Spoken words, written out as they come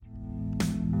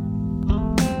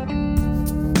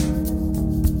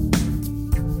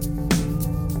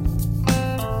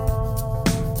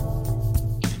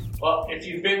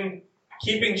you've been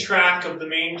keeping track of the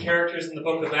main characters in the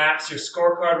book of Acts, your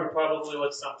scorecard would probably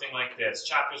look something like this.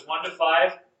 Chapters 1 to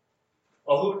 5.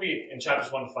 Well, who would be in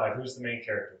chapters 1 to 5? Who's the main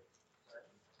character?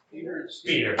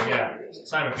 Peter, yeah.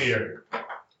 Simon Peter.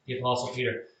 The Apostle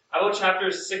Peter. How about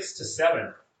chapters 6 to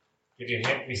 7? Give you a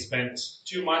hint, we spent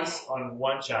 2 months on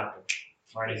one chapter.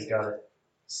 Marnie's got it.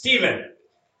 Stephen.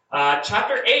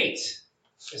 Chapter 8.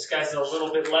 This guy's a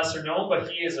little bit lesser known, but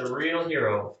he is a real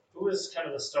hero. Who is kind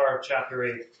of the star of chapter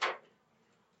 8?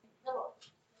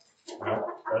 No,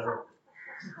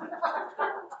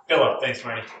 Philip. Thanks,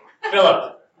 Marnie.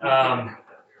 Philip.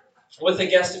 With a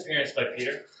guest appearance by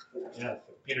Peter. Yeah,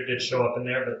 Peter did show up in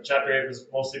there, but chapter 8 was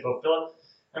mostly about Philip.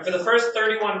 And for the first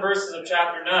 31 verses of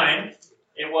chapter 9,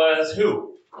 it was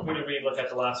who? Who did we look at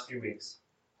the last few weeks?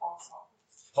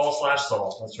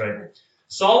 Paul/Saul, that's right.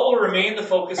 Saul will remain the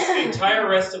focus of the entire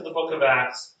rest of the book of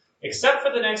Acts, except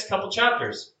for the next couple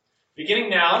chapters. Beginning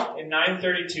now in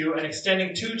 9:32 and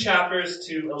extending 2 chapters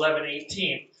to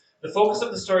 11:18, the focus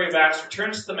of the story of Acts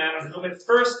returns to the man on whom it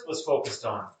first was focused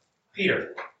on,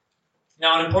 Peter.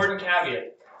 Now, an important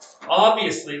caveat.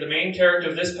 Obviously, the main character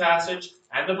of this passage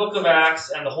and the book of Acts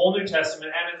and the whole New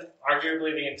Testament and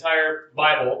arguably the entire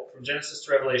Bible from Genesis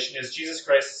to Revelation is Jesus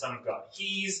Christ, the Son of God.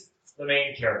 He's the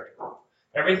main character.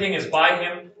 Everything is by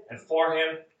him and for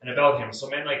him and about him. So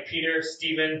men like Peter,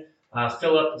 Stephen,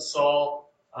 Philip, and Saul,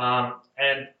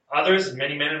 and others,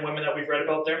 many men and women that we've read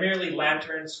about, they're merely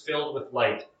lanterns filled with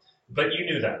light. But you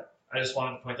knew that. I just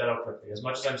wanted to point that out quickly. As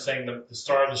much as I'm saying the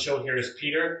star of the show here is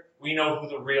Peter, we know who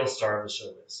the real star of the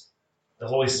show is. The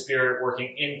Holy Spirit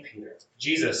working in Peter.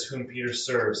 Jesus, whom Peter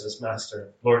serves as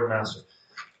Master, Lord and Master.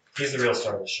 He's the real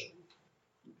star of the show.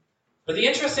 But the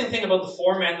interesting thing about the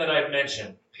 4 men that I've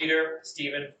mentioned, Peter,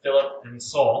 Stephen, Philip, and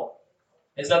Saul,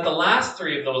 is that the last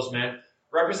 3 of those men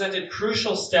represented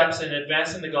crucial steps in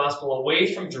advancing the gospel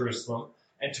away from Jerusalem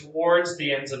and towards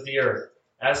the ends of the earth,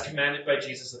 as commanded by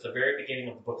Jesus at the very beginning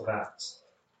of the book of Acts.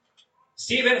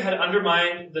 Stephen had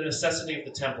undermined the necessity of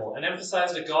the temple and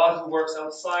emphasized a God who works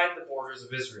outside the borders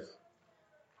of Israel.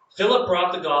 Philip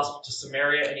brought the gospel to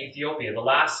Samaria and Ethiopia, the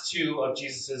last 2 of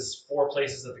Jesus' 4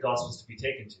 places that the gospel is to be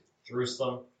taken to,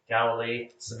 Jerusalem, Galilee,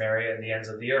 Samaria, and the ends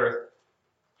of the earth.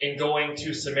 In going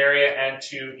to Samaria and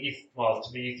to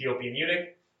the Ethiopian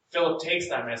eunuch, Philip takes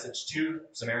that message to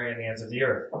Samaria and the ends of the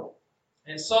earth.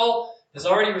 And Saul has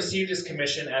already received his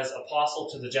commission as apostle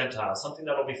to the Gentiles, something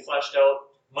that will be fleshed out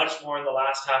much more in the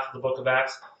last half of the book of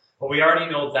Acts, but we already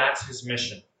know that's his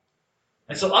mission.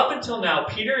 And so up until now,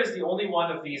 Peter is the only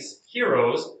one of these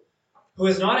heroes who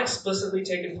has not explicitly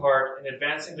taken part in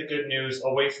advancing the good news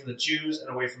away from the Jews and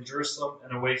away from Jerusalem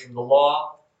and away from the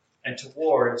law and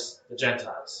towards the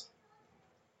Gentiles.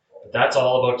 But that's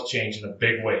all about to change in a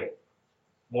big way.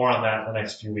 More on that in the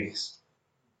next few weeks.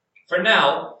 For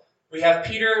now, we have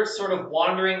Peter sort of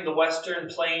wandering the western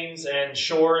plains and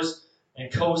shores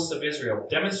and coasts of Israel,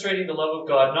 demonstrating the love of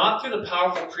God, not through the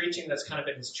powerful preaching that's kind of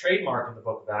been his trademark in the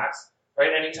book of Acts,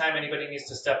 right? Anytime anybody needs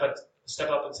to step up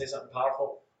and say something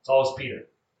powerful, it's always Peter,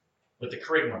 with the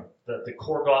charisma, the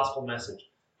core gospel message.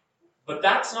 But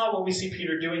that's not what we see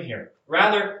Peter doing here.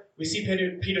 Rather, we see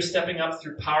Peter stepping up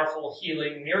through powerful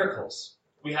healing miracles.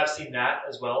 We have seen that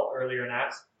as well earlier in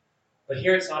Acts. But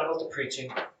here it's not about the preaching,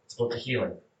 it's about the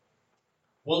healing.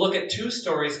 We'll look at 2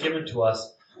 stories given to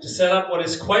us to set up what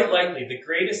is quite likely the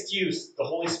greatest use the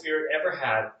Holy Spirit ever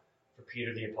had for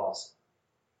Peter the Apostle.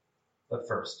 But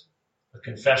first, a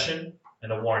confession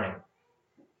and a warning.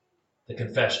 The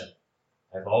confession.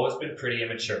 I've always been pretty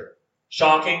immature.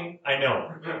 Shocking, I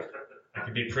know. I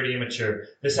can be pretty immature.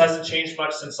 This hasn't changed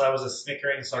much since I was a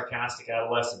snickering, sarcastic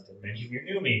adolescent, and many of you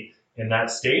knew me in that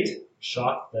state. I'm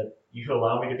shocked that you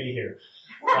allow me to be here.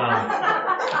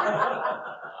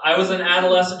 I was an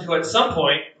adolescent who at some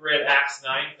point read Acts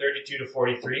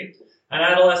 9:32-43. An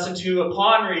adolescent who,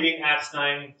 upon reading Acts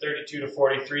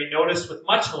 9:32-43, noticed with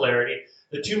much hilarity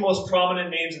the 2 most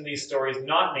prominent names in these stories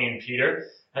not named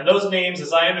Peter. And those names,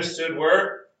 as I understood,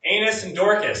 were Anus and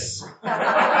Dorcas.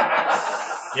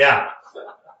 Yeah.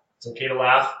 It's okay to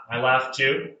laugh. I laughed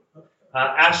too.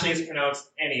 Actually, it's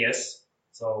pronounced Ennius.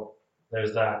 So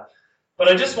there's that. But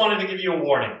I just wanted to give you a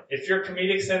warning. If your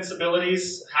comedic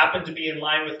sensibilities happen to be in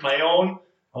line with my own,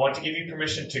 I want to give you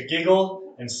permission to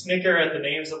giggle and snicker at the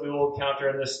names that we will encounter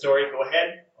in this story. Go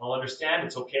ahead. I'll understand.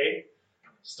 It's okay.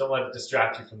 Just don't let it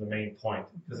distract you from the main point,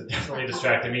 because it definitely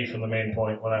distracted me from the main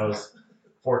point when I was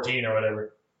 14 or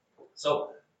whatever.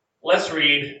 So let's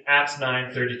read Acts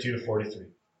 9:32-43.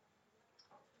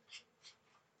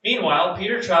 Meanwhile,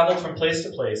 Peter traveled from place to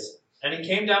place, and he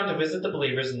came down to visit the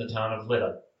believers in the town of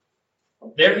Lydda.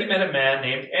 There he met a man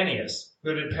named Ennius, who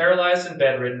had been paralyzed and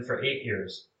bedridden for 8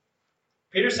 years.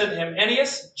 Peter said to him,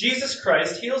 Aeneas, Jesus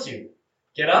Christ heals you.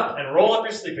 Get up and roll up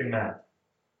your sleeping mat.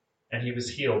 And he was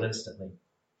healed instantly.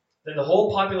 Then the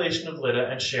whole population of Lydda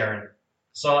and Sharon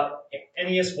saw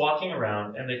Aeneas walking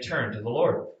around, and they turned to the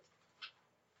Lord.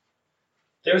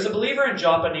 There was a believer in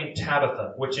Joppa named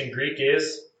Tabitha, which in Greek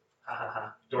is,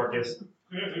 Dorcas.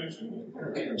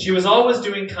 She was always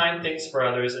doing kind things for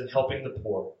others and helping the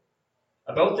poor.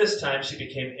 About this time she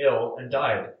became ill and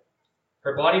died.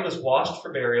 Her body was washed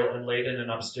for burial and laid in an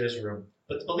upstairs room.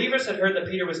 But the believers had heard that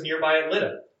Peter was nearby at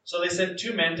Lydda, so they sent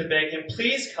 2 men to beg him,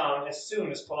 please come as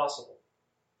soon as possible.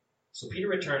 So Peter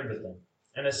returned with them,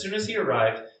 and as soon as he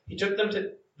arrived, they took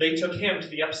him to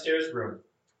the upstairs room.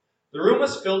 The room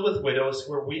was filled with widows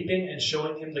who were weeping and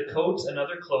showing him the coats and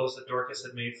other clothes that Dorcas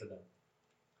had made for them.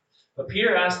 But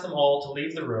Peter asked them all to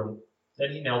leave the room.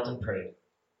 Then he knelt and prayed.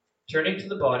 Turning to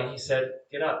the body, he said,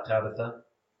 Get up, Tabitha.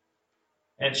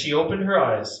 And she opened her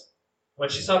eyes. When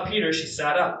she saw Peter, she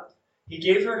sat up. He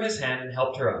gave her his hand and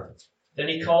helped her up. Then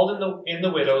he called in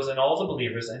the widows and all the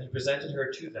believers, and he presented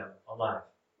her to them alive.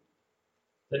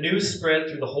 The news spread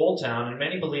through the whole town, and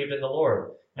many believed in the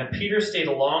Lord. And Peter stayed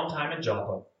a long time in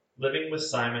Joppa, living with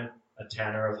Simon, a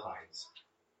tanner of hides.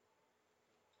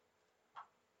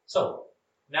 So,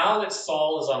 now that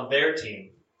Saul is on their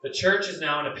team, the church is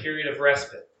now in a period of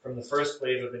respite from the first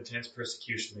wave of intense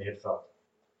persecution they had felt.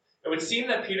 It would seem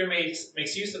that Peter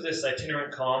makes use of this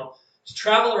itinerant calm to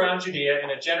travel around Judea in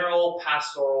a general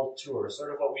pastoral tour,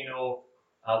 sort of what we know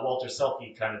Walter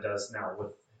Selke kind of does now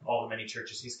with all the many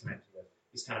churches he's connected with.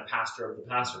 He's kind of pastor of the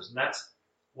pastors, and that's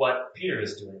what Peter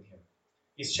is doing here.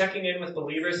 He's checking in with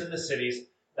believers in the cities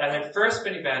that had first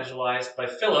been evangelized by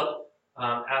Philip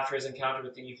after his encounter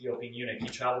with the Ethiopian eunuch. He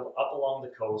traveled up along the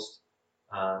coast.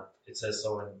 It says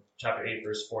so in chapter 8,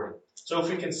 verse 40. So if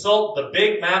we consult the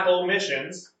big map o'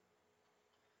 missions,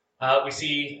 we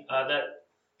see that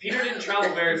Peter didn't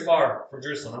travel very far from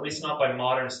Jerusalem, at least not by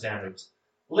modern standards.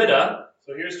 Lydda,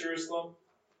 so here's Jerusalem,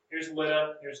 here's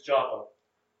Lydda, here's Joppa.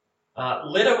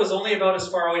 Lydda was only about as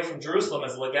far away from Jerusalem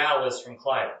as Gilgal is from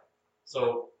Clyde.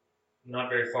 So not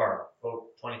very far, about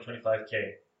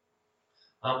 20-25K.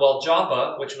 While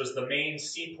Joppa, which was the main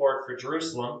seaport for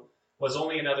Jerusalem, was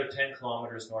only another 10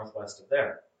 kilometers northwest of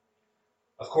there.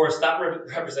 Of course, that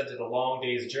represented a long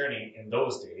day's journey in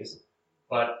those days,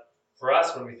 but for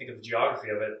us, when we think of the geography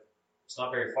of it, it's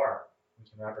not very far. We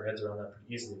can wrap our heads around that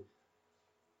pretty easily.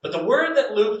 But the word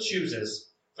that Luke chooses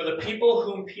for the people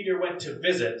whom Peter went to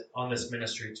visit on this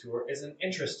ministry tour is an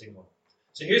interesting one.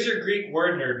 So here's your Greek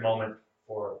word nerd moment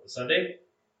for the Sunday.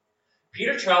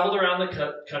 Peter traveled around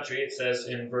the country, it says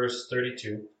in verse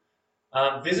 32,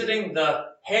 visiting the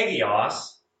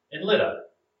Hagios in Lydda.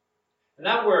 And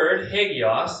that word,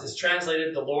 Hagios, is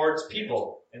translated the Lord's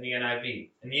people in the NIV.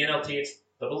 In the NLT, it's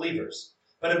the believers.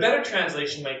 But a better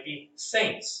translation might be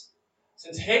saints,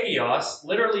 since Hagios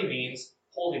literally means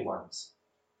holy ones.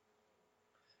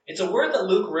 It's a word that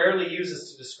Luke rarely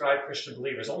uses to describe Christian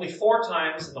believers. Only 4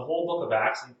 times in the whole book of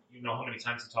Acts, and you know how many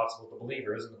times he talks about the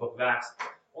believers in the book of Acts,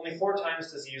 only 4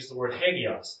 times does he use the word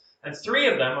Hagios. And 3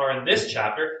 of them are in this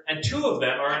chapter, and 2 of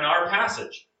them are in our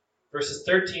passage, verses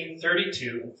 13,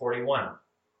 32, and 41.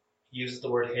 He uses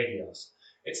the word Hagios.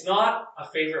 It's not a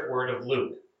favorite word of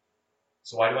Luke.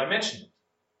 So why do I mention it?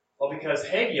 Well, because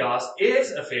Hagios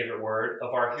is a favorite word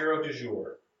of our hero du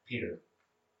jour, Peter.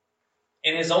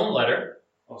 In his own letter,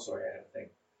 I had a thing.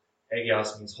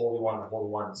 Hagios means holy one or holy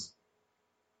ones.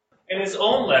 In his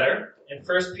own letter, in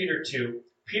 1 Peter 2,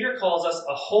 Peter calls us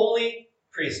a holy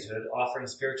priesthood offering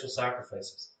spiritual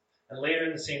sacrifices. And later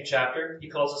in the same chapter, he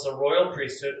calls us a royal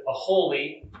priesthood, a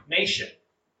holy nation,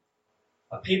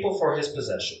 a people for his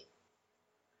possession.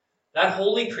 That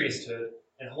holy priesthood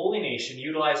and holy nation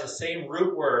utilize the same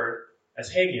root word as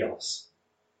Hagios,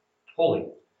 holy.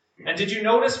 And did you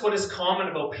notice what is common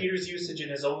about Peter's usage in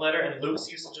his own letter and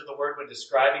Luke's usage of the word when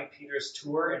describing Peter's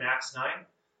tour in Acts 9?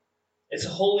 It's a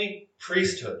holy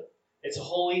priesthood. It's a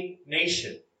holy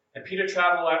nation. And Peter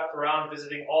traveled around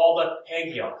visiting all the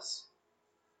Hagios.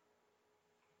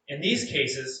 In these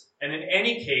cases, and in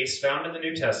any case found in the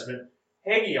New Testament,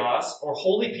 Hagios, or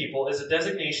holy people, is a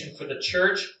designation for the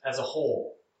church as a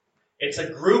whole. It's a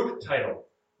group title,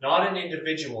 not an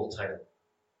individual title.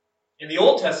 In the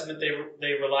Old Testament,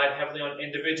 they relied heavily on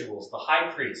individuals. The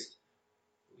high priest,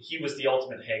 he was the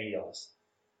ultimate Hagios.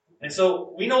 And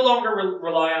so we no longer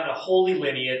rely on a holy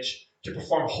lineage to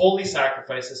perform holy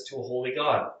sacrifices to a holy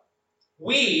God.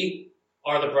 We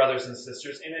are the brothers and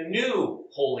sisters in a new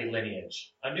holy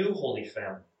lineage, a new holy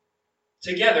family.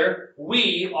 Together,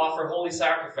 we offer holy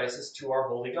sacrifices to our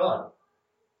holy God.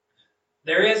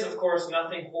 There is, of course,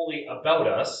 nothing holy about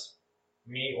us,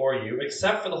 me or you,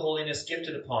 except for the holiness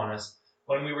gifted upon us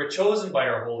when we were chosen by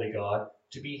our holy God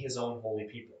to be his own holy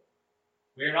people.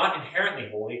 We are not inherently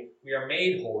holy, we are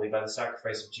made holy by the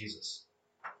sacrifice of Jesus.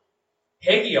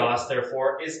 Hagios,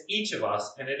 therefore, is each of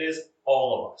us, and it is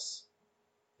all of us.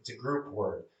 It's a group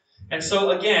word. And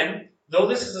so again, though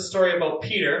this is a story about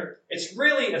Peter, it's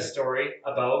really a story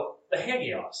about the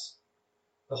Hagios,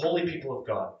 the holy people of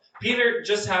God. Peter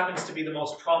just happens to be the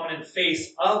most prominent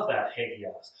face of that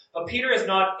Hagios. But Peter is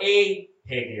not a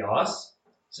Hagios,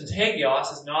 since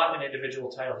Hagios is not an individual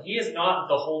title. He is not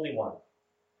the Holy One.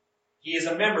 He is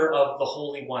a member of the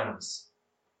Holy Ones.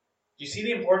 Do you see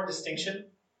the important distinction?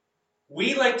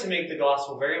 We like to make the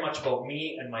gospel very much about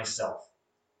me and myself.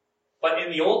 But in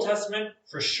the Old Testament,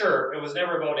 for sure, it was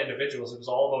never about individuals. It was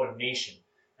all about a nation.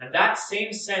 And that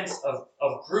same sense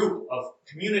of group, of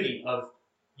community, of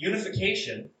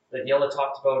unification that Yella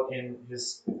talked about in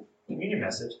his communion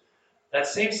message, that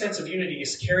same sense of unity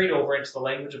is carried over into the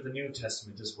language of the New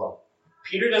Testament as well.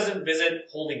 Peter doesn't visit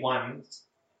holy ones,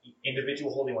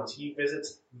 individual holy ones. He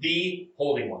visits the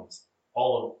holy ones.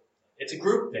 All of them. It's a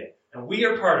group thing, and we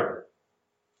are part of it.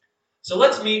 So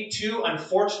let's meet two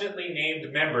unfortunately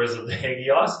named members of the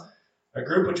Hagios, a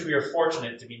group which we are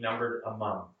fortunate to be numbered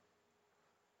among.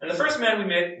 And the first man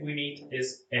we meet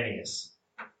is Aeneas.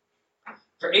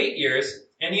 For 8 years,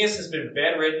 Aeneas has been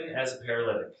bedridden as a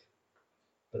paralytic.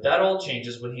 But that all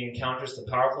changes when he encounters the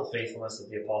powerful faithfulness of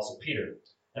the Apostle Peter.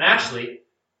 And actually,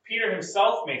 Peter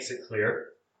himself makes it clear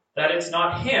that it's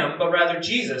not him, but rather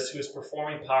Jesus who is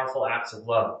performing powerful acts of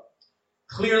love.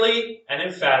 Clearly and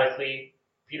emphatically,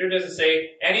 Peter doesn't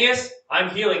say, Aeneas,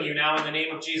 I'm healing you now in the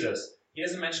name of Jesus. He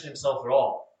doesn't mention himself at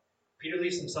all. Peter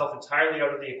leaves himself entirely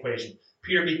out of the equation.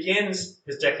 Peter begins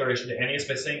his declaration to Aeneas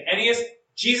by saying, Aeneas,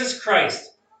 Jesus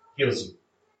Christ heals you.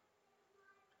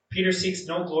 Peter seeks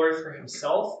no glory for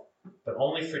himself, but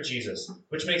only for Jesus,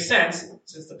 which makes sense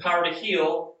since the power to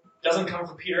heal doesn't come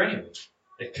from Peter anyway.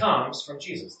 It comes from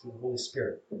Jesus through the Holy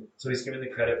Spirit. So he's given the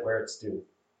credit where it's due.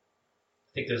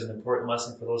 I think there's an important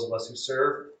lesson for those of us who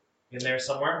serve in there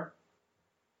somewhere.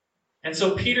 And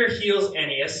so Peter heals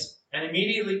Aeneas and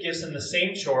immediately gives him the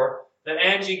same chore that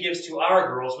Angie gives to our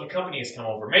girls when companies come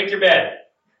over. Make your bed.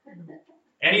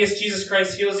 Aeneas, Jesus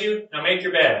Christ heals you. Now make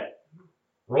your bed.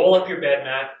 Roll up your bed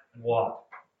mat and walk.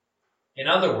 In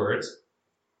other words,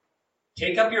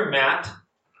 take up your mat,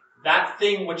 that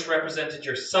thing which represented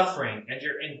your suffering and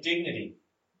your indignity.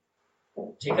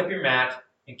 Take up your mat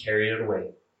and carry it away.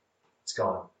 It's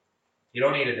gone. You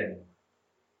don't need it anymore.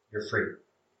 You're free.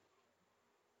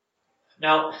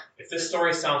 Now, if this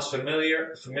story sounds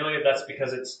familiar, that's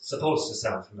because it's supposed to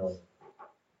sound familiar.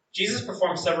 Jesus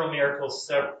performed several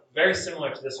miracles very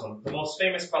similar to this one, the most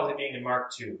famous probably being in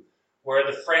Mark 2, where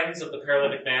the friends of the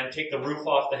paralytic man take the roof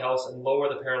off the house and lower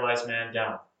the paralyzed man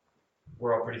down.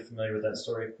 We're all pretty familiar with that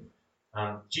story.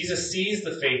 Jesus sees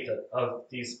the faith of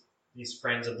these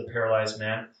friends of the paralyzed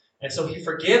man, and so he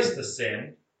forgives the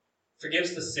sins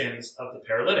of the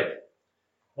paralytic.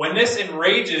 When this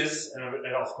enrages, and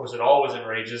of course it always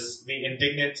enrages, the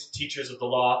indignant teachers of the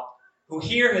law, who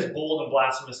hear his bold and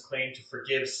blasphemous claim to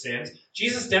forgive sins,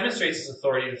 Jesus demonstrates his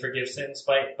authority to forgive sins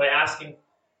by asking,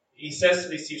 he says to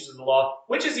these teachers of the law,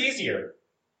 which is easier?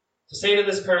 To say to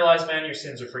this paralyzed man, your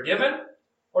sins are forgiven,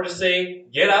 or to say,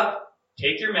 get up,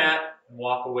 take your mat, and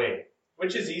walk away?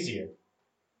 Which is easier?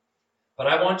 But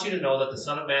I want you to know that the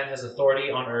Son of Man has authority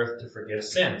on earth to forgive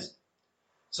sins.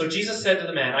 So Jesus said to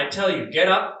the man, I tell you, get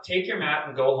up, take your mat,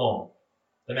 and go home.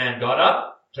 The man got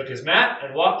up, took his mat,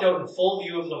 and walked out in full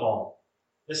view of them all.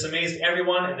 This amazed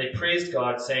everyone, and they praised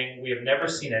God, saying, we have never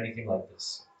seen anything like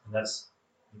this. And that's,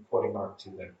 I'm quoting Mark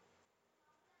 2 there.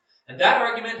 And that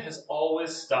argument has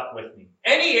always stuck with me.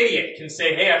 Any idiot can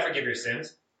say, hey, I forgive your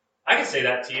sins. I can say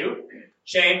that to you.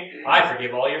 Shane, I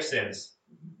forgive all your sins.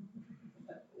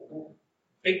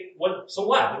 So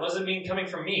what? What does it mean coming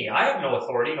from me? I have no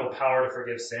authority, no power to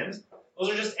forgive sins. Those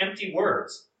are just empty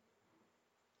words.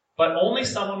 But only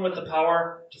someone with the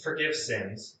power to forgive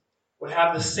sins would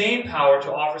have the same power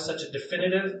to offer such a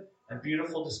definitive and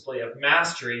beautiful display of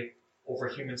mastery over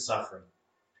human suffering.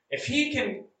 If he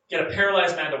can get a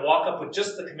paralyzed man to walk up with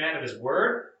just the command of his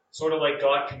word, sort of like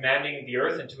God commanding the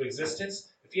earth into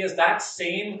existence, if he has that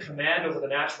same command over the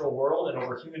natural world and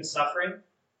over human suffering,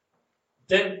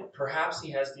 then perhaps he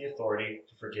has the authority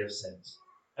to forgive sins.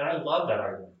 And I love that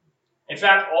argument. In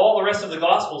fact, all the rest of the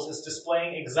Gospels is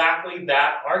displaying exactly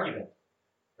that argument.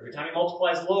 Every time he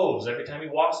multiplies loaves, every time he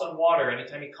walks on water,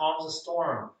 anytime he calms a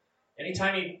storm,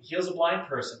 anytime he heals a blind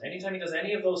person, anytime he does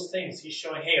any of those things, he's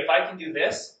showing, hey, if I can do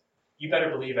this, you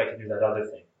better believe I can do that other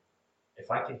thing. If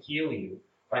I can heal you,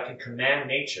 if I can command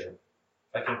nature,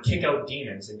 if I can kick out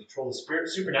demons and control the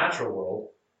supernatural world,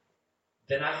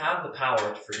 then I have the power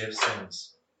to forgive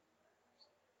sins.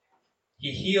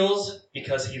 He heals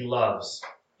because he loves.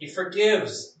 He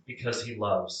forgives because he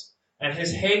loves. And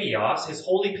his hagios, his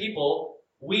holy people,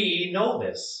 we know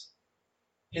this.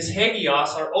 His hagios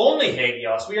are only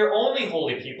hagios. We are only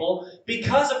holy people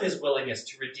because of his willingness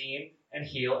to redeem and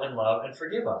heal and love and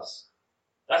forgive us.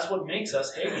 That's what makes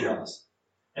us hagios.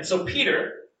 And so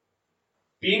Peter,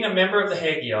 being a member of the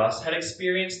hagios, had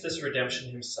experienced this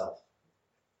redemption himself.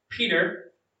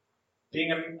 Peter,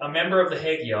 being a member of the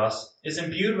hagios, is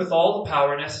imbued with all the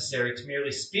power necessary to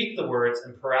merely speak the words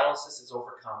and paralysis is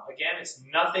overcome. Again, it's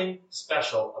nothing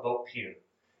special about Peter,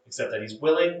 except that he's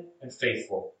willing and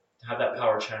faithful to have that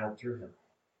power channeled through him.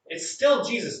 It's still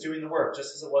Jesus doing the work,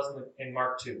 just as it was in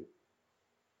Mark 2.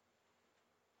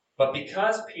 But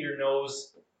because Peter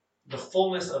knows the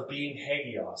fullness of being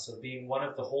hagios, of being one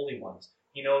of the holy ones,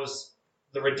 he knows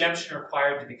the redemption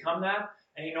required to become that,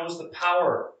 and he knows the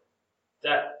power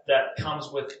that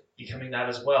comes with becoming that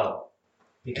as well.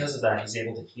 Because of that, he's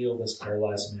able to heal this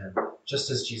paralyzed man, just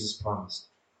as Jesus promised.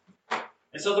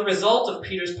 And so the result of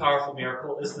Peter's powerful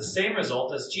miracle is the same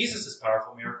result as Jesus'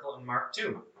 powerful miracle in Mark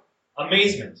 2.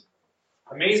 Amazement.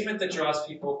 Amazement that draws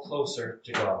people closer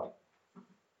to God.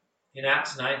 In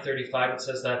Acts 9:35, it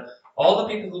says that all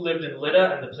the people who lived in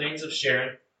Lydda and the plains of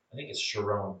Sharon, I think it's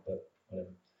Sharon, but whatever.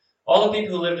 All the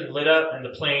people who lived in Lydda and the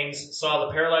plains saw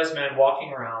the paralyzed man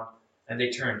walking around, and they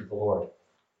turned to the Lord.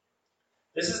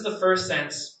 This is the first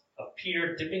sense of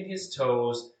Peter dipping his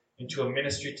toes into a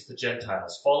ministry to the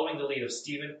Gentiles, following the lead of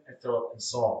Stephen and Philip and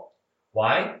Saul.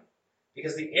 Why?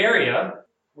 Because the area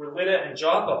where Lydda and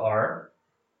Joppa are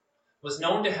was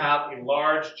known to have a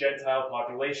large Gentile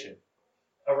population.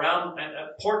 And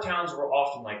port towns were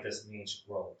often like this in the ancient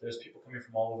world. There's people coming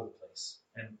from all over the place.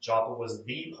 And Joppa was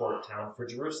the port town for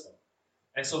Jerusalem.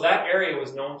 And so that area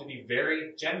was known to be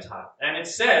very Gentile. And it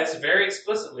says very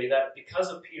explicitly that because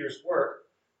of Peter's work,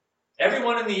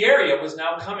 everyone in the area was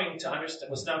now coming to understand,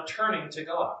 was now turning to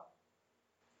God,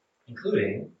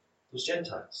 including those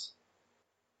Gentiles.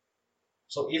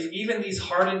 So if even these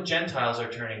hardened Gentiles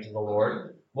are turning to the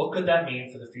Lord, what could that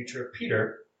mean for the future of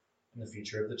Peter and the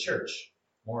future of the church?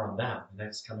 More on that in the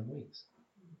next coming weeks.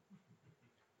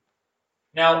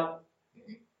 Now,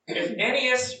 if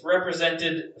Aeneas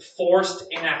represented forced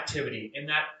inactivity, in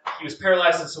that he was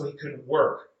paralyzed and so he couldn't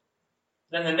work,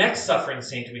 then the next suffering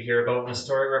saint we hear about in the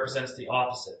story represents the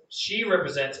opposite. She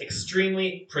represents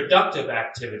extremely productive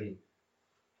activity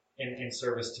in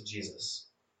service to Jesus.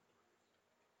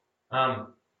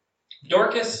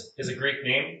 Dorcas is a Greek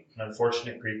name, an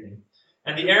unfortunate Greek name,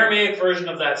 and the Aramaic version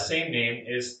of that same name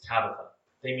is Tabitha.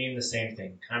 They mean the same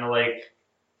thing, kind of like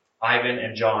Ivan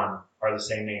and John are the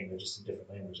same name, they're just in different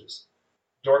languages.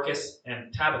 Dorcas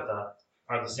and Tabitha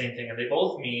are the same thing, and they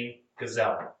both mean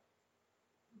gazelle,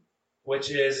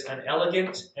 which is an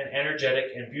elegant and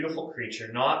energetic and beautiful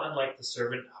creature, not unlike the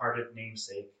servant-hearted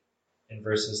namesake in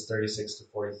verses 36 to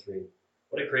 43.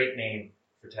 What a great name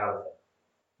for Tabitha.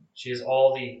 She has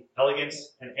all the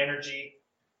elegance and energy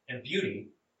and beauty,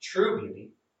 true beauty,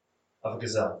 of a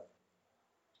gazelle.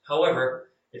 However,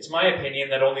 it's my opinion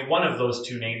that only one of those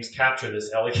two names capture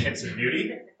this elegance and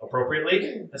beauty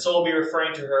appropriately, and so we'll be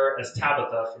referring to her as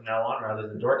Tabitha from now on rather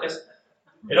than Dorcas.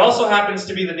 It also happens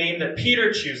to be the name that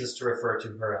Peter chooses to refer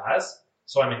to her as,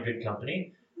 so I'm in good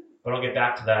company, but I'll get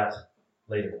back to that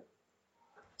later.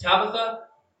 Tabitha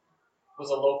was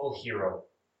a local hero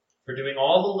for doing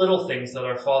all the little things that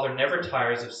our Father never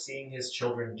tires of seeing his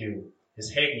children do,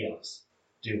 his hagios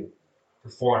do,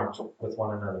 performed with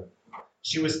one another.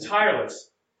 She was tireless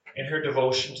in her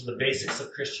devotion to the basics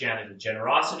of Christianity: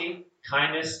 generosity,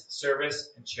 kindness,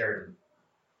 service, and charity.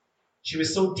 She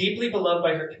was so deeply beloved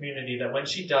by her community that when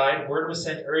she died, word was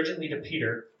sent urgently to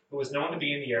Peter, who was known to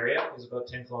be in the area. He was about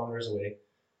 10 kilometers away.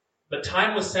 But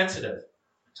time was sensitive.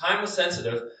 Time was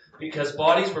sensitive because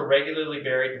bodies were regularly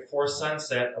buried before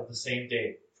sunset of the same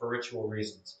day for ritual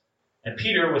reasons. And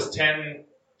Peter was 10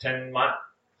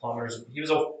 kilometers. He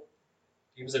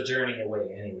was a journey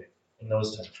away anyway in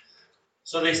those times.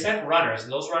 So they sent runners,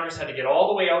 and those runners had to get all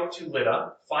the way out to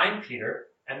Lydda, find Peter,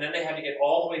 and then they had to get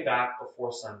all the way back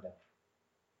before sundown.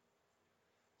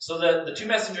 So the two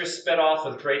messengers sped off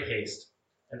with great haste,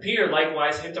 and Peter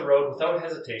likewise hit the road without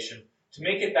hesitation to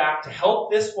make it back to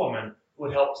help this woman who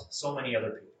had helped so many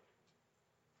other people.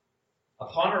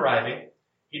 Upon arriving,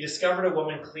 he discovered a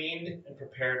woman cleaned and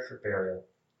prepared for burial,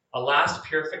 a last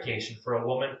purification for a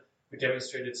woman who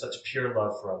demonstrated such pure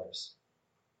love for others.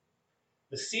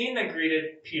 The scene that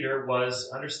greeted Peter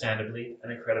was, understandably,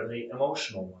 an incredibly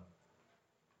emotional one.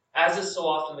 As is so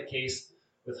often the case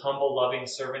with humble, loving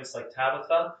servants like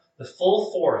Tabitha, the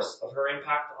full force of her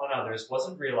impact on others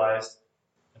wasn't realized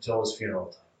until it was funeral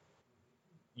time.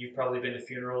 You've probably been to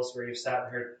funerals where you've sat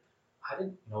and heard, I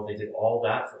didn't know they did all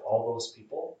that for all those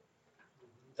people.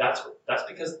 That's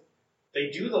because they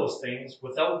do those things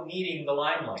without needing the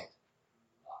limelight.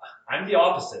 I'm the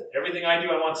opposite. Everything I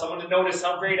do, I want someone to notice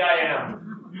how great I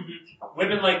am.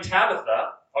 Women like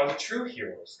Tabitha are the true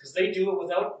heroes because they do it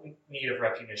without need of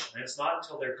recognition. And it's not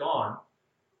until they're gone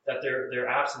that their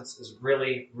absence is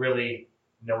really, really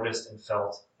noticed and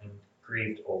felt and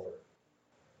grieved over.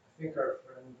 I think our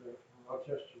friend from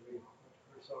Rochester, we went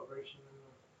to her celebration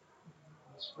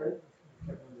in the spring. I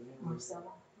can't remember the name.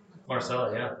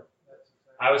 Marcella, yeah.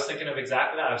 I was thinking of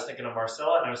exactly that. I was thinking of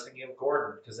Marcella and I was thinking of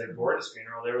Gordon because at Gordon's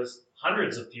funeral there was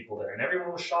hundreds of people there and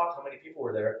everyone was shocked how many people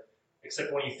were there,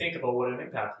 except when you think about what an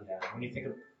impact he had. When you think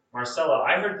of Marcella,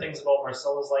 I heard things about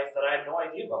Marcella's life that I had no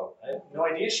idea about. I had no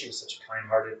idea she was such a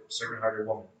kind-hearted, servant-hearted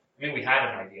woman. I mean, we had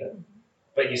an idea,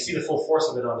 but you see the full force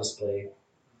of it on display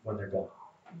when they're gone.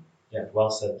 Yeah,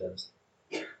 well said, Dennis.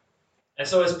 And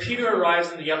so as Peter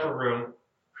arrives in the upper room,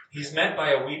 he's met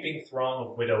by a weeping throng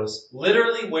of widows,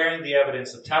 literally wearing the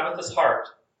evidence of Tabitha's heart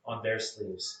on their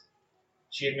sleeves.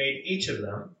 She had made each of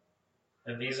them,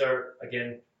 and these are,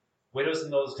 again, widows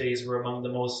in those days were among the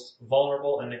most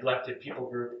vulnerable and neglected people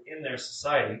group in their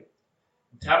society.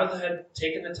 And Tabitha had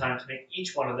taken the time to make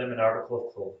each one of them an article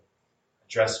of clothing. A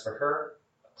dress for her,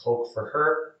 a cloak for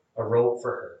her, a robe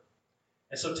for her.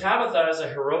 And so Tabitha is a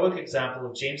heroic example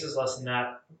of James's lesson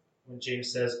that, when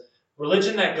James says,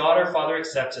 religion that God our Father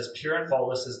accepts as pure and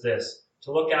faultless is this,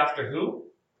 to look after who?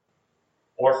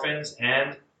 Orphans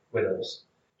and widows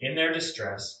in their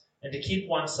distress, and to keep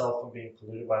oneself from being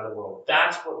polluted by the world.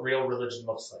 That's what real religion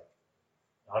looks like.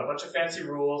 Not a bunch of fancy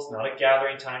rules, not a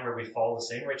gathering time where we follow the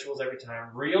same rituals every time.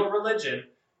 Real religion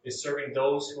is serving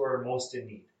those who are most in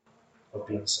need of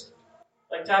being served.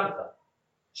 Like Tabitha.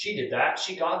 She did that.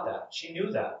 She got that. She knew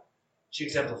that. She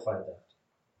exemplified that.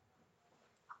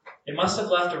 It must have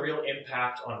left a real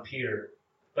impact on Peter,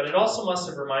 but it also must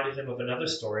have reminded him of another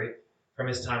story from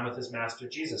his time with his master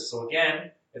Jesus. So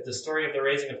again, if the story of the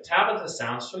raising of Tabitha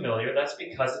sounds familiar, that's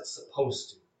because it's supposed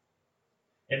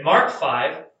to. In Mark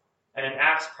 5, and in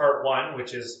Acts part 1,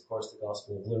 which is, of course, the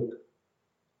Gospel of Luke,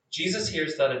 Jesus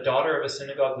hears that a daughter of a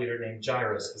synagogue leader named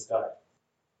Jairus has died.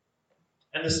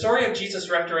 And the story of Jesus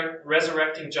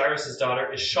resurrecting Jairus'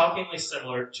 daughter is shockingly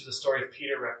similar to the story of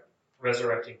Peter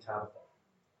resurrecting Tabitha.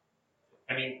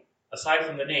 I mean, aside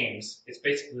from the names, it's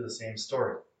basically the same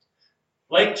story.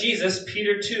 Like Jesus,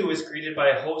 Peter too is greeted by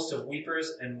a host of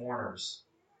weepers and mourners.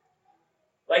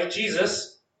 Like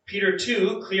Jesus, Peter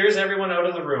too clears everyone out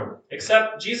of the room,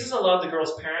 except Jesus allowed the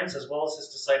girl's parents as well as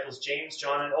his disciples James,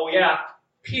 John, and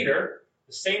Peter,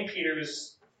 the same Peter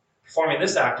who's performing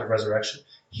this act of resurrection,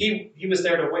 he was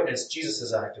there to witness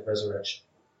Jesus' act of resurrection.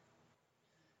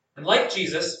 And like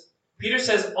Jesus, Peter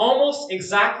says almost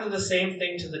exactly the same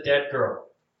thing to the dead girl,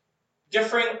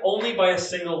 differing only by a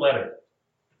single letter.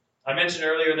 I mentioned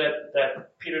earlier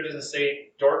that Peter doesn't say,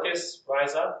 Dorcas,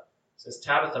 rise up. He says,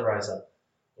 Tabitha, rise up.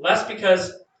 Well, that's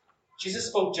because Jesus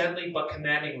spoke gently but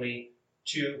commandingly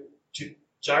to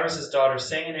Jairus' daughter,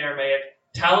 saying in Aramaic,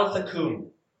 Talitha cum.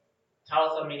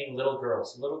 Talitha meaning little girl.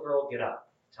 So little girl, get up.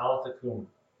 Talitha cum.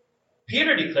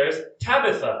 Peter declares,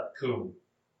 Tabitha cum.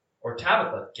 Or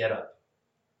Tabitha, get up.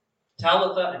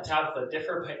 Talitha and Tabitha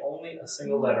differ by only a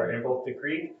single letter in both the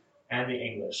Greek and the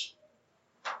English.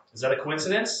 Is that a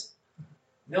coincidence?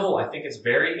 No, I think it's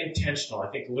very intentional. I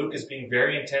think Luke is being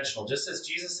very intentional. Just as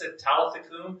Jesus said Talitha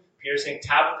cum, Peter's saying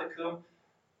Tabitha cum,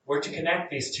 we're to connect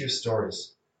these two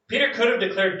stories. Peter could have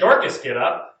declared Dorcas, get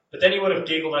up, but then he would have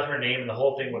giggled at her name and the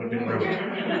whole thing would have been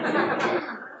ruined.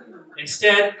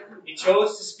 Instead, he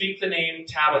chose to speak the name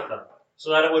Tabitha, so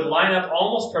that it would line up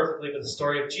almost perfectly with the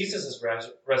story of Jesus'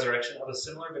 resurrection of a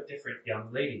similar but different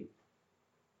young lady.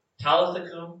 Talitha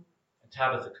cum and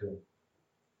Tabitha cum.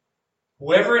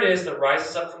 Whoever it is that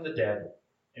rises up from the dead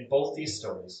in both these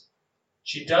stories,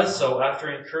 she does so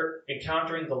after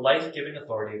encountering the life-giving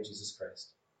authority of Jesus Christ.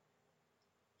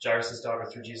 Jairus' daughter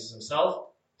through Jesus himself,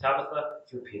 Tabitha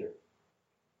through Peter.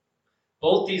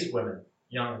 Both these women,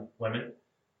 young women,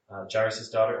 Jairus'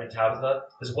 daughter and Tabitha,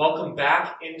 is welcomed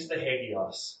back into the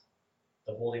Hagios,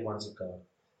 the holy ones of God,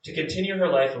 to continue her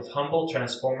life of humble,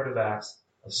 transformative acts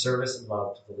of service and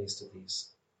love to the least of these.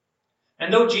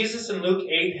 And though Jesus in Luke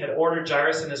 8 had ordered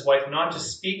Jairus and his wife not to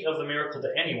speak of the miracle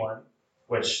to anyone,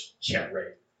 which, yeah,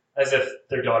 right, as if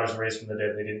their daughter's raised from the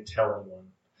dead, they didn't tell anyone.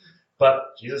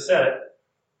 But Jesus said it.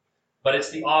 But it's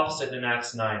the opposite in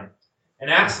Acts 9. In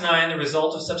Acts 9, the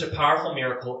result of such a powerful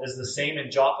miracle is the same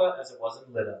in Joppa as it was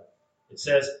in Lydda. It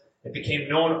says, it became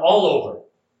known all over,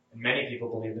 and many people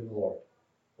believed in the Lord.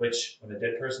 Which, when a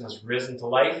dead person is risen to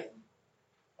life,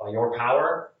 By your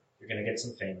power, you're going to get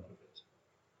some fame out of it.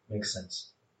 Makes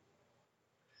sense.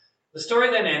 The story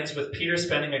then ends with Peter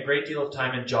spending a great deal of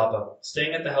time in Joppa,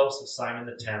 staying at the house of Simon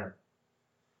the tanner.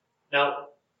 Now,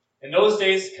 in those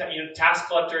days, tax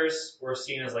collectors were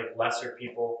seen as like lesser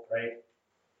people,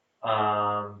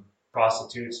 right?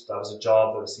 Prostitutes, that was a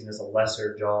job that was seen as a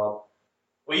lesser job.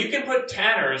 Well, you can put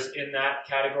tanners in that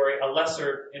category in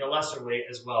a lesser way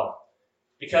as well.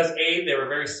 Because A, they were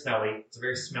very smelly. It's a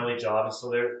very smelly job, and so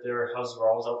their houses were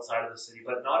always outside of the city.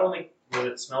 But not only was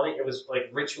it smelly, it was like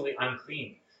ritually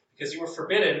unclean. Because you were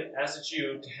forbidden, as a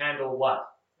Jew, to handle what?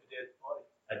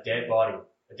 A dead body.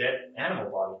 A dead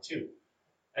animal body, too.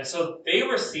 And so they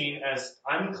were seen as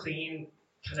unclean,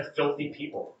 kind of filthy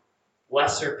people.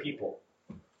 Lesser people.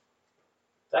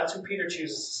 That's who Peter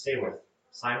chooses to stay with.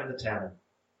 Simon the tanner.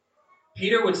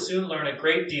 Peter would soon learn a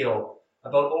great deal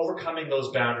about overcoming those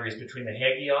boundaries between the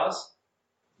Hagios,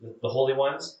 the holy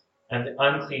ones, and the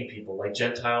unclean people, like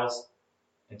Gentiles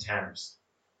and tanners.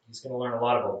 He's going to learn a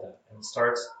lot about that. And it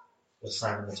starts with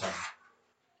Simon the tanner.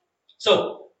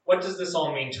 So, what does this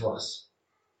all mean to us?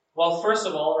 Well, first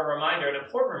of all, an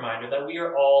important reminder that we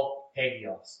are all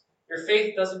Hagios. Your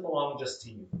faith doesn't belong just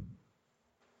to you.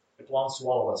 It belongs to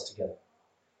all of us together.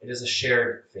 It is a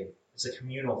shared faith. It's a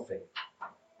communal faith.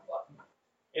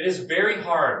 It is very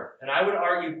hard, and I would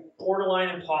argue borderline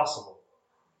impossible,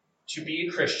 to be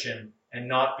a Christian and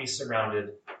not be surrounded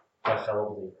by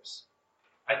fellow believers.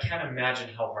 I can't imagine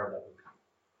how hard that would be.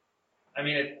 I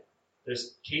mean,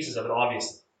 there's cases of it,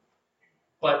 obviously.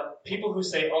 But people who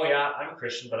say, oh yeah, I'm a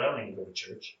Christian, but I don't need to go to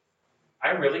church, I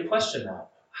really question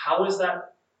that. How is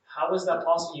that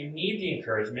possible? You need the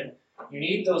encouragement. You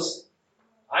need those.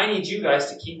 I need you guys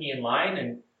to keep me in line,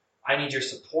 and I need your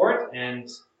support, and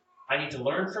I need to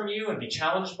learn from you and be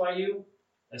challenged by you.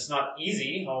 It's not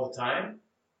easy all the time,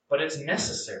 but it's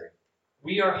necessary.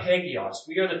 We are Hagios.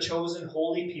 We are the chosen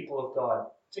holy people of God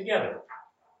together.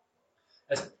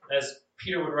 As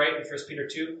Peter would write in 1 Peter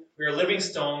 2, we are living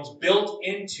stones built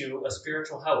into a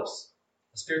spiritual house,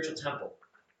 a spiritual temple.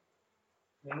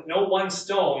 No one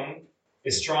stone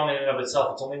is strong in and of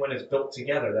itself. It's only when it's built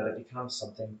together that it becomes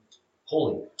something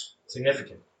holy,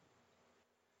 significant.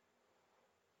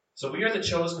 So we are the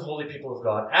chosen holy people of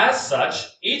God. As such,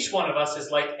 each one of us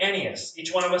is like Aeneas.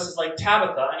 Each one of us is like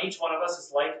Tabitha, and each one of us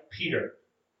is like Peter.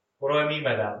 What do I mean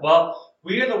by that? Well,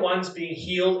 we are the ones being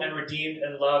healed and redeemed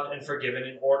and loved and forgiven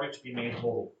in order to be made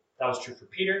holy. That was true for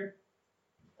Peter.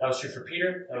 That was true for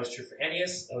Peter. That was true for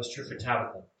Aeneas. That was true for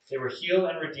Tabitha. They were healed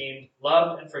and redeemed,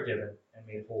 loved and forgiven, and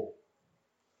made whole.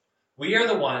 We are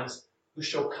the ones who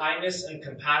show kindness and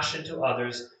compassion to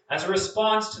others as a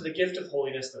response to the gift of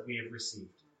holiness that we have received.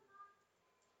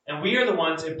 And we are the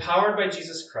ones empowered by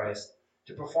Jesus Christ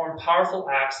to perform powerful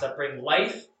acts that bring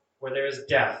life where there is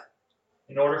death,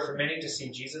 in order for many to see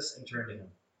Jesus and turn to him.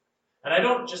 And I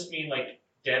don't just mean like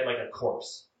dead like a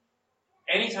corpse.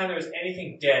 Anytime there is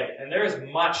anything dead, and there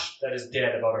is much that is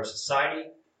dead about our society,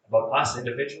 about us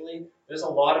individually, there's a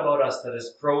lot about us that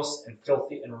is gross and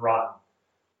filthy and rotten.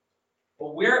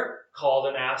 But we're called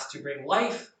and asked to bring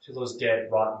life to those dead,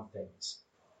 rotten things,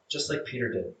 just like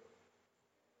Peter did.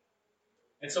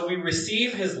 And so we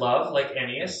receive his love like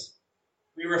Aeneas.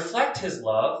 We reflect his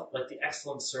love like the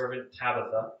excellent servant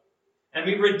Tabitha. And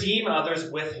we redeem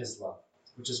others with his love,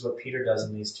 which is what Peter does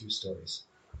in these two stories.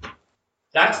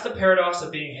 That's the paradox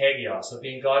of being Hagios, of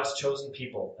being God's chosen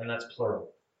people, and that's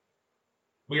plural.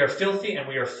 We are filthy and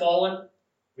we are fallen.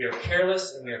 We are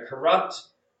careless and we are corrupt.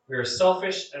 We are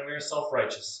selfish and we are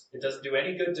self-righteous. It doesn't do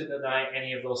any good to deny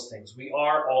any of those things. We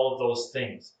are all of those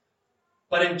things.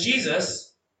 But in Jesus,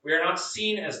 we are not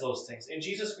seen as those things. In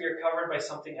Jesus, we are covered by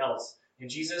something else. In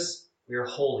Jesus, we are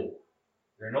holy.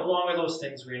 We are no longer those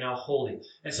things. We are now holy.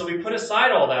 And so we put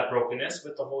aside all that brokenness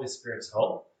with the Holy Spirit's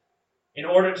help in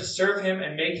order to serve him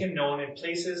and make him known in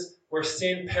places where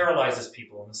sin paralyzes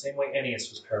people in the same way Aeneas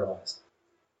was paralyzed.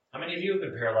 How many of you have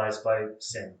been paralyzed by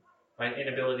sin, by an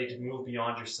inability to move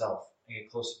beyond yourself and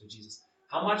get closer to Jesus?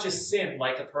 How much is sin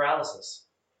like a paralysis?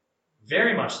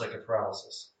 Very much like a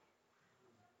paralysis.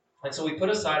 And so we put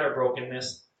aside our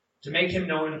brokenness to make him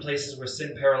known in places where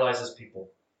sin paralyzes people,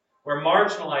 where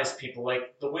marginalized people,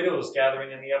 like the widows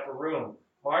gathering in the upper room,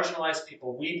 marginalized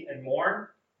people weep and mourn.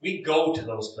 We go to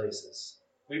those places.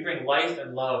 We bring life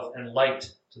and love and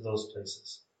light to those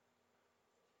places.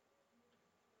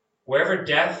 Wherever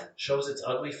death shows its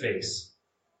ugly face,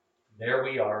 there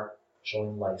we are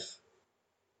showing life.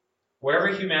 Wherever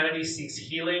humanity seeks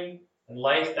healing and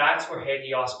life, that's where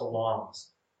Hagios belongs.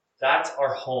 That's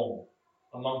our home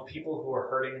among people who are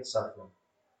hurting and suffering.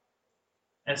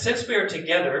 And since we are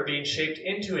together, being shaped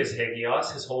into his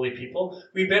hagios, his holy people,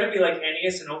 we better be like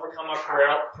Ennius and overcome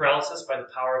our paralysis by the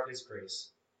power of his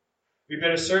grace. We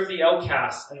better serve the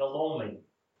outcast and the lonely,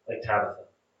 like Tabitha.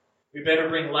 We better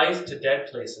bring life to dead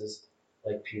places,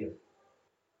 like Peter.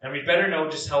 And we better know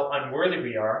just how unworthy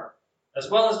we are, as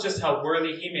well as just how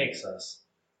worthy he makes us,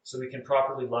 so we can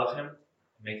properly love him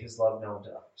and make his love known to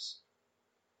others.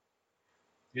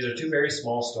 These are two very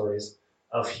small stories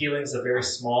of healings of very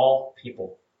small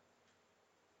people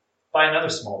by another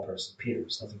small person, Peter.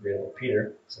 There's nothing great about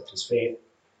Peter except his faith.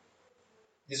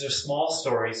 These are small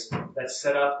stories that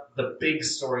set up the big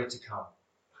story to come.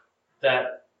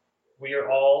 That we are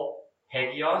all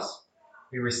hagios.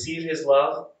 We receive his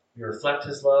love. We reflect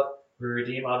his love. We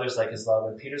redeem others like his love.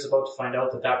 And Peter's about to find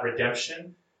out that that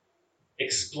redemption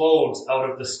explodes out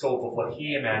of the scope of what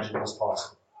he imagined was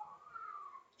possible.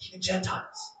 Even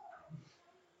Gentiles.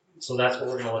 So that's what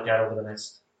we're going to look at over the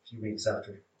next few weeks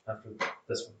after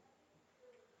this one.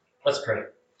 Let's pray.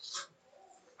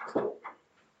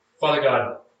 Father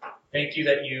God, thank you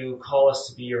that you call us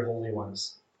to be your holy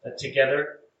ones. That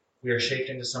together we are shaped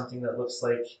into something that looks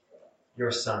like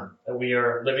your Son. That we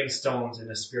are living stones in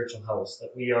a spiritual house.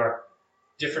 That we are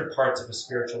different parts of a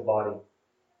spiritual body.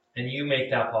 And you make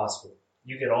that possible.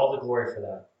 You get all the glory for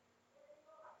that.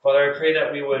 Father, I pray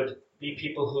that we would be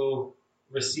people who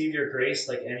receive your grace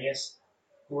like Ennius,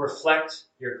 who reflect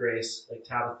your grace like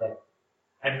Tabitha,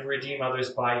 and who redeem others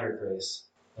by your grace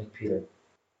like Peter.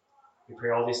 We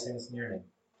pray all these things in your name.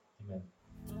 Amen.